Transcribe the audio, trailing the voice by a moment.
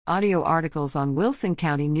audio articles on Wilson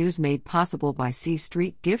County News made possible by C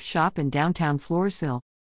Street Gift Shop in downtown Floresville.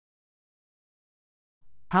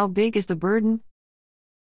 How big is the burden?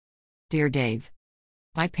 Dear Dave,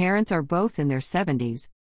 my parents are both in their 70s.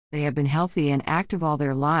 They have been healthy and active all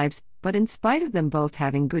their lives, but in spite of them both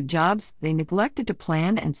having good jobs, they neglected to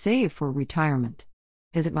plan and save for retirement.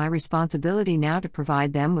 Is it my responsibility now to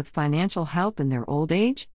provide them with financial help in their old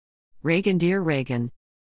age? Reagan, dear Reagan.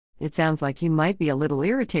 It sounds like you might be a little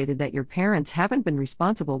irritated that your parents haven't been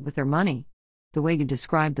responsible with their money. The way you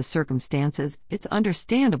describe the circumstances, it's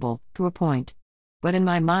understandable, to a point. But in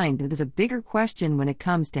my mind, there's a bigger question when it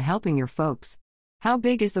comes to helping your folks. How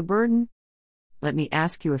big is the burden? Let me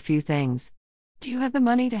ask you a few things. Do you have the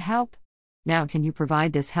money to help? Now, can you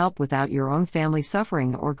provide this help without your own family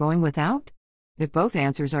suffering or going without? If both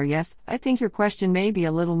answers are yes, I think your question may be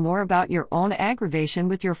a little more about your own aggravation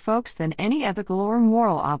with your folks than any ethical or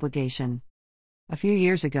moral obligation. A few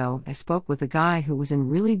years ago, I spoke with a guy who was in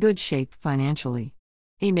really good shape financially.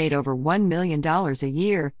 He made over $1 million a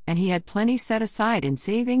year, and he had plenty set aside in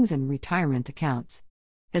savings and retirement accounts.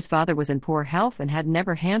 His father was in poor health and had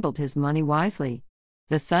never handled his money wisely.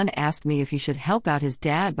 The son asked me if he should help out his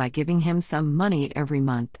dad by giving him some money every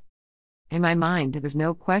month. In my mind, there's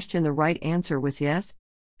no question the right answer was yes.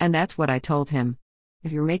 And that's what I told him.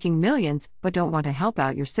 If you're making millions, but don't want to help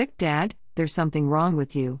out your sick dad, there's something wrong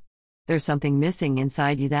with you. There's something missing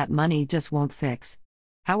inside you that money just won't fix.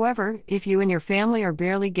 However, if you and your family are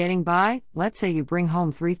barely getting by, let's say you bring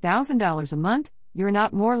home $3,000 a month, you're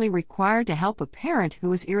not morally required to help a parent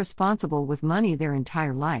who is irresponsible with money their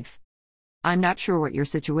entire life. I'm not sure what your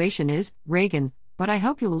situation is, Reagan, but I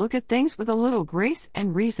hope you'll look at things with a little grace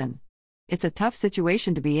and reason. It's a tough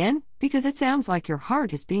situation to be in, because it sounds like your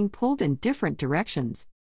heart is being pulled in different directions.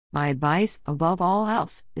 My advice, above all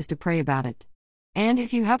else, is to pray about it. And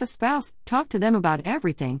if you have a spouse, talk to them about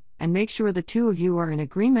everything, and make sure the two of you are in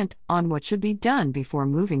agreement on what should be done before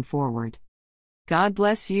moving forward. God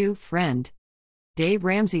bless you, friend. Dave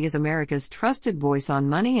Ramsey is America's trusted voice on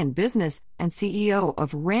money and business, and CEO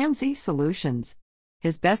of Ramsey Solutions.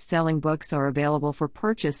 His best-selling books are available for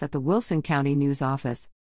purchase at the Wilson County News office.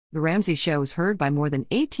 The Ramsey Show is heard by more than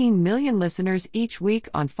 18 million listeners each week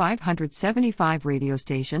on 575 radio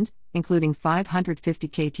stations, including 550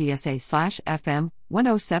 KTSA/FM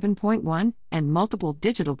 107.1 and multiple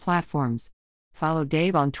digital platforms. Follow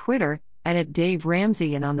Dave on Twitter at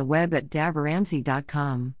 @DaveRamsey and on the web at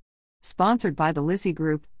DaveRamsey.com. Sponsored by the Lizzie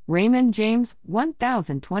Group, Raymond James,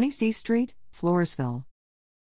 1020 C Street, Floresville.